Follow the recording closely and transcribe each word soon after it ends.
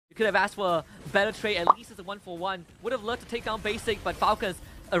could have asked for a better trade, at least as a 1-for-1. Would have loved to take down Basic, but Falcons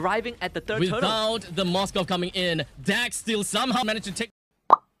arriving at the third turtle. Without the Moskov coming in, Dax still somehow managed to take...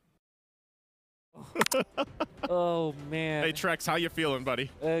 Oh, man. Hey, Trex, how you feeling, buddy?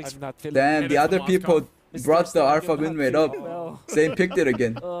 I'm not feeling Damn, the other people brought the alpha win rate up. No. Same picked it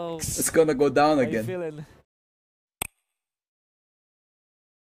again. Oh, It's gonna go down how you again. feeling?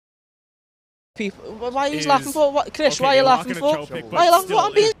 Why are you laughing for? What, Chris? Why are you laughing for? Why are you laughing for?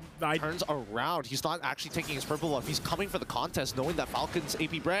 I'm being... Turns around. He's not actually taking his purple buff. He's coming for the contest, knowing that Falcons,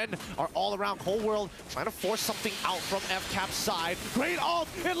 AP Brand are all around Cold World, trying to force something out from FCap's side. Great ult!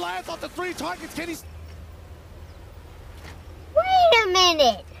 It lands on the 3 targets. Can he... Wait a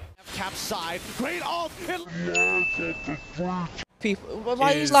minute! FCap's side. Great ult!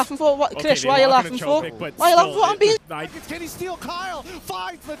 Why are you laughing for? What, Chris? Why are you laughing for? Why are you laughing for? I'm being... Can he steal Kyle?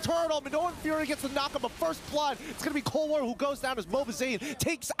 Finds the turtle. Minoan Fury gets the knockup of first blood. It's going to be Cold War who goes down as Mobazane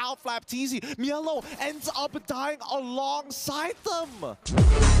takes out Flapteezy. Mielow ends up dying alongside them.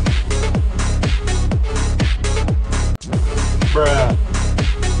 Bruh.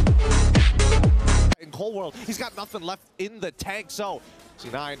 In Cold World, he's got nothing left in the tank. So,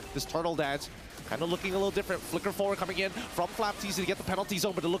 C9, this turtle dance, kind of looking a little different. Flicker forward coming in from Flapteezy to get the penalty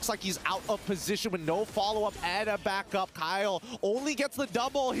zone, but it looks like he's out of position with no follow-up and a backup. Kyle only gets the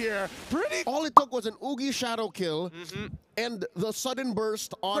double here. Pretty... All it took was an Oogie shadow kill and the sudden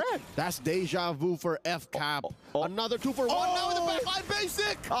burst on... That's deja vu for FCap. Another 2 for 1 now in the backline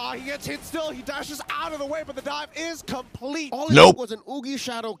Basic! He gets hit still. He dashes out of the way, but the dive is complete. All it took was an Oogie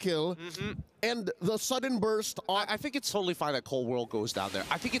shadow kill and the sudden burst on... I think it's totally fine that Cold World goes down there.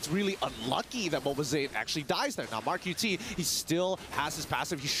 I think it's really unlucky that Mobazane actually dies there. Now, Mark UT, he still has his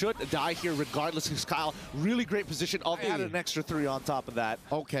passive. He should die here regardless, because Kyle, really great position. I'll add an extra 3 on top of that.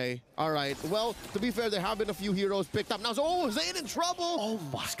 Okay, all right. Well, to be fair, there have been a few heroes picked up. Now, so Zane in trouble. Oh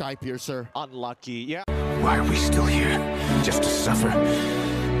my. Sky Piercer. Unlucky, yeah. Why are we still here? Just to suffer?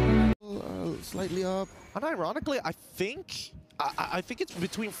 Slightly up. Unironically, I think it's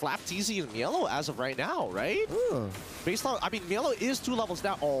between Flapteezy and Mielow as of right now, right? Based on, I mean, Mielow is 2 levels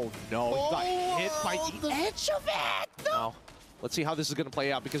down. Oh no, he got hit by the edge of it. No. Let's see how this is going to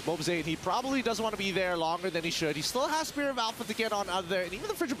play out, because Mobazane, he probably doesn't want to be there longer than he should. He still has Spear of Alpha to get on out there, and even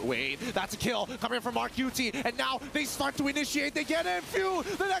the Frigid... Wait, that's a kill coming in from Mark UT, and now they start to initiate. They get in. Phew!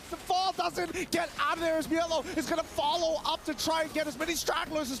 The next fall doesn't get out of there as Mielow is going to follow up to try and get as many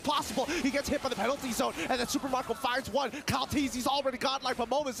stragglers as possible. He gets hit by the penalty zone, and then Super Marco finds one. Kalteezy's already godlike, but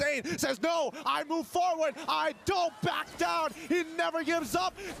Mobazane says, no, I move forward. I don't back down. He never gives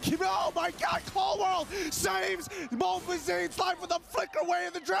up. Oh my God, Cold World saves Mobazane's life with a flicker away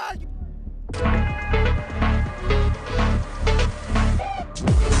in the drag.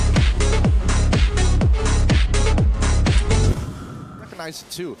 Recognize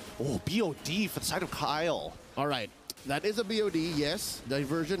it too. Oh, BOD for the side of Kyle. All right. That is a BOD, yes.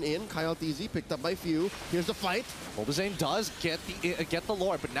 Diversion in. Kalteezy picked up by few. Here's the fight. Mobazane does get the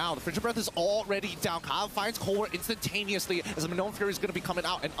lore, but now the Frigid Breath is already down. Kyle finds Cold War instantaneously as the Minoan Fury is going to be coming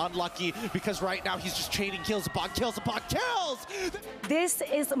out, and unlucky because right now he's just chaining kills upon kills upon kills. This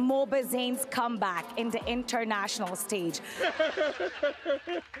is Mobazane's comeback in the international stage.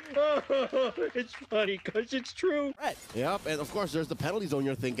 It's funny because it's true. Yep, and of course there's the penalty zone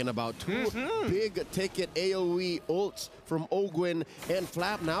you're thinking about. 2 big ticket AoE ults from Ogwin and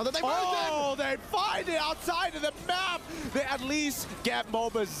Flap now that they they find it outside of the map. They at least get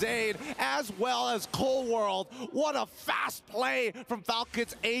Mobazane as well as Cold World. What a fast play from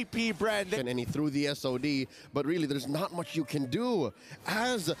Falcons AP Brand. And he threw the SOD, but really there's not much you can do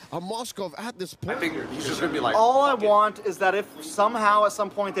as a Moskov at this point. I figured he's just gonna be like, all I want is that if somehow at some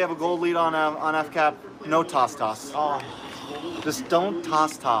point they have a gold lead on FCap, no toss. Just don't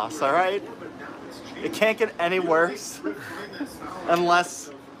toss, all right? It can't get any worse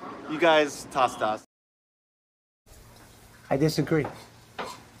unless you guys toss. I disagree.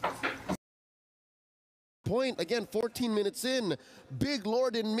 Point again, 14 minutes in. Big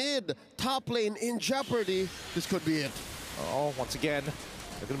Lord in mid, top lane in jeopardy. This could be it. Oh, once again,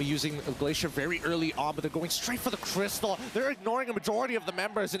 they're going to be using Glacier very early on, but they're going straight for the Crystal. They're ignoring a majority of the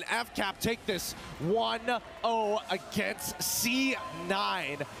members, and FCap take this 1-0 against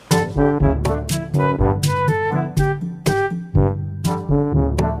C9.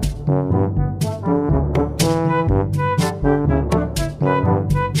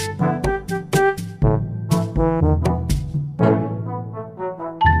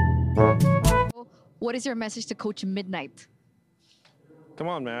 What is your message to Coach Midnight? Come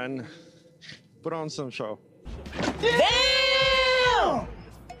on, man. Put on some show. Damn! Do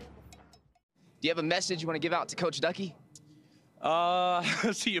you have a message you want to give out to Coach Ducky?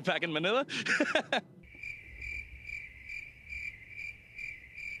 See you back in Manila.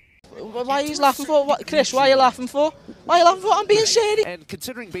 Why are you laughing for? What, Chris, why are you laughing for? Why are you laughing for? I'm being shady. And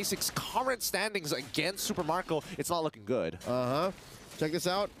considering Basic's current standings against Super Marco, it's not looking good. Check this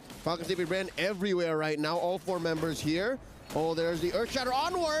out. Falcons TP Brand everywhere right now. All 4 members here. Oh, there's the Earth Shatter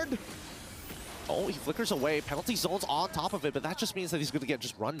onward. Oh, he flickers away. Penalty zone's on top of it, but that just means that he's going to get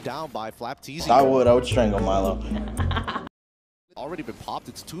just run down by Flap TZ. I would strangle Milo. Already been popped.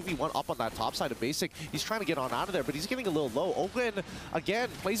 It's 2v1 up on that top side of Basic. He's trying to get on out of there, but he's getting a little low. Ogren, again,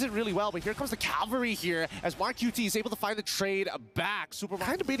 plays it really well, but here comes the cavalry here as Mark QT is able to find the trade back. Super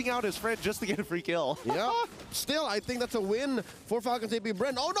kind of beating out his friend just to get a free kill. Yeah, still, I think that's a win for Falcons AP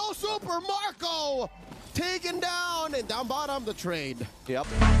Brent. Oh no, Super Marco! Taken down, and down bottom, the trade. Yep.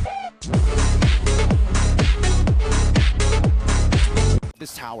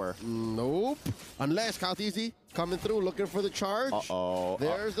 This tower. Nope. Unless Cloud9 coming through, looking for the charge. Uh-oh.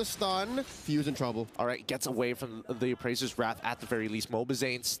 There's the stun. Fuse in trouble. All right, gets away from the Appraiser's Wrath at the very least.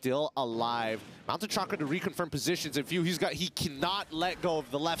 Mobazane still alive. Mountain Chakra to reconfirm positions in view. He cannot let go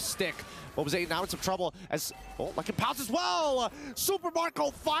of the left stick. Mobazane now in some trouble as, oh, like it pounces as well. Super Marco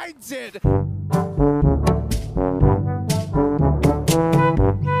finds it.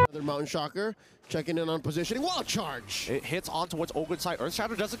 Another Mountain Shocker. Checking in on positioning. Wall charge! It hits on towards Ogren's side. Earth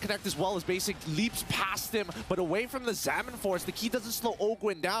Shadow doesn't connect as well as Basic leaps past him, but away from the Salmon Force. The key doesn't slow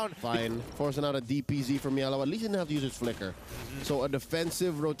Ogren down. Fine. Forcing out a DPZ from Mielow. At least he didn't have to use his flicker. So a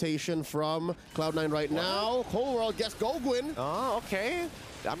defensive rotation from Cloud9 right now. Cold World gets Ogwen. Oh, okay.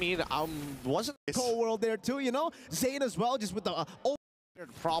 I mean, wasn't Cold World there too, you know? Zane as well, just with the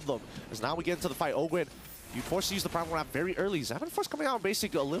problem. As now we get into the fight. Ogwen, you forced to use the Primal Wrath very early. Salmon Force coming out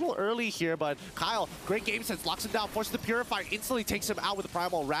basically a little early here, but Kyle, great game sense, locks him down, forces the Purify, instantly takes him out with the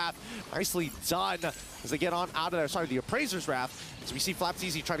Primal Wrath. Nicely done as they get on out of there. Sorry, the Appraiser's Wrath. So we see Flap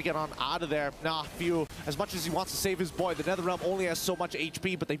TZ trying to get on out of there. Nah, Few, as much as he wants to save his boy, the Netherrealm only has so much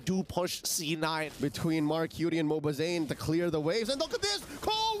HP, but they do push C9. Between Mark Cutie and Mobazane to clear the waves. And look at this!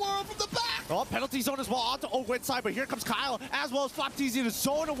 Cold World from the back! Oh, penalty zone as well onto Ogwen's side, but here comes Kyle, as well as Flap TZ to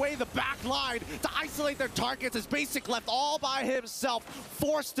zone away the back line to isolate their targets as Basic left all by himself,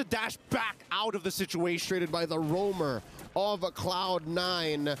 forced to dash back out of the situation. Traded by the roamer of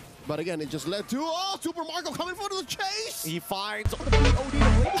Cloud9. But again, it just led to, oh, Super Marco coming for the chase! He finds OD to blade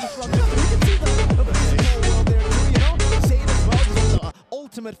disruption. You can see the Cold World there too, you know? Zane as well, just the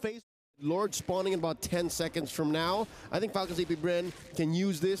ultimate phase. Lord spawning in about 10 seconds from now. I think Falcons AP Bren can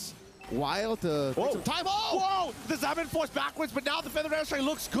use this while to take some time. Oh! Whoa! The Salmon Force backwards, but now the Feather Airstrike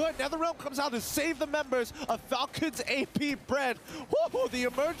looks good. Netherrealm comes out to save the members of Falcons AP Bren. Whoa! The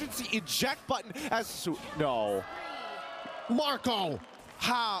emergency eject button as no. Marco!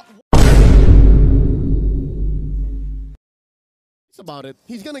 How? It's about it.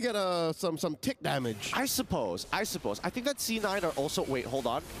 He's gonna get some tick damage. I suppose. I think that C9 are also, wait, hold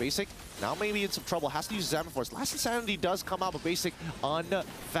on. Basic, now maybe in some trouble. Has to use Salmon Force. Last Insanity does come out, but Basic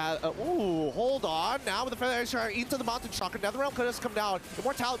ooh, hold on. Now with the Feather Airstrike into the Mountain Chakra. Netherrealm does come down.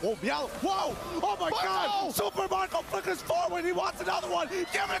 Immortality. Whoa, Mielow. Whoa! Oh my God! Super Marco flickers forward. He wants another one.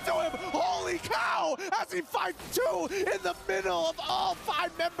 Give it to him. Holy cow! As he fights 2 in the middle of all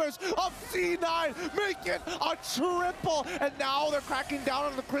 5 members of C9. Make it a triple. And now they're cracking down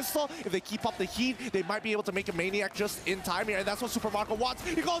on the crystal. If they keep up the heat, they might be able to make a Maniac just in time here. And that's what Super Marco wants.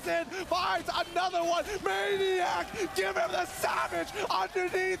 He goes in, finds another one. Maniac! Give him the savage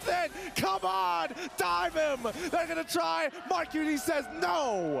underneath it. Come on! Dive him! They're gonna try. Mark Cutie says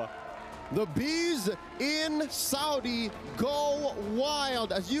no! The bees in Saudi go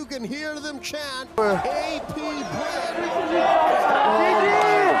wild as you can hear them chant AP Bren. Oh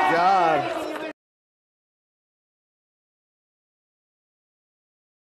my God.